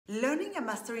Learning and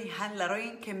mastering hand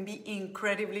lettering can be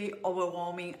incredibly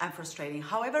overwhelming and frustrating.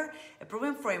 However, a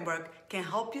proven framework can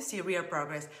help you see real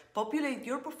progress, populate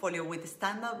your portfolio with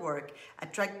standard work,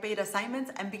 attract paid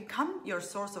assignments, and become your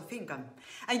source of income.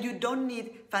 And you don't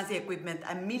need fancy equipment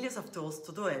and millions of tools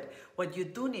to do it. What you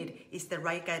do need is the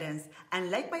right guidance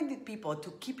and like-minded people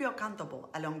to keep you accountable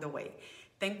along the way.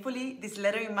 Thankfully, this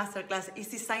lettering masterclass is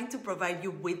designed to provide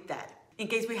you with that. In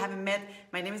case we haven't met,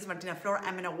 my name is Martina Flor.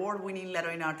 I'm an award-winning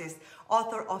lettering artist,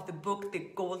 author of the book,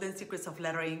 The Golden Secrets of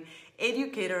Lettering,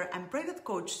 educator and private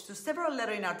coach to several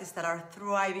lettering artists that are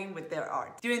thriving with their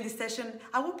art. During this session,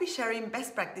 I will be sharing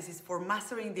best practices for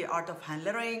mastering the art of hand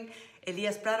lettering.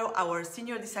 Elias Prado, our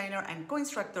senior designer and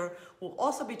co-instructor, will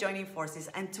also be joining forces,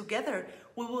 and together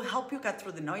we will help you cut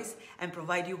through the noise and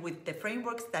provide you with the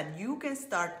frameworks that you can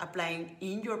start applying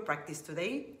in your practice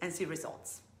today and see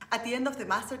results. At the end of the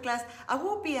masterclass, I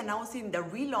will be announcing the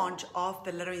relaunch of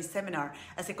the lettering seminar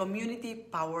as a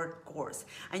community-powered course,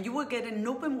 and you will get an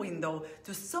open window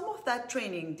to some of that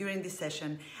training during this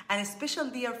session and a special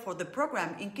deal for the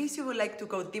program in case you would like to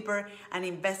go deeper and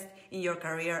invest in your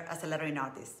career as a lettering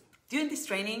artist. During this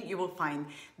training, you will find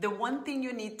the one thing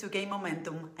you need to gain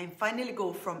momentum and finally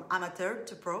go from amateur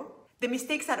to pro, the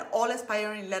mistakes that all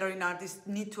aspiring lettering artists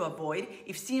need to avoid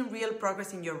if seeing real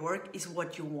progress in your work is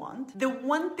what you want, the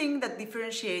one thing that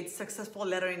differentiates successful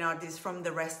lettering artists from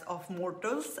the rest of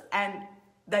mortals and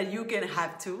that you can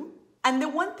have too, and the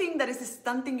one thing that is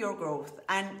stunting your growth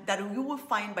and that you will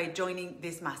find by joining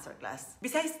this masterclass.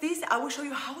 Besides this, I will show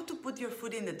you how to put your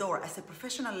foot in the door as a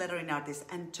professional lettering artist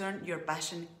and turn your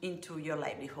passion into your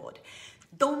livelihood.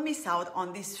 Don't miss out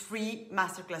on this free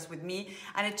masterclass with me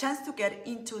and a chance to get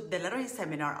into the lettering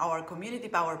seminar, our community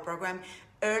power program,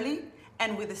 early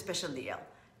and with a special deal.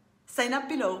 Sign up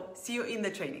below. See you in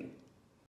the training.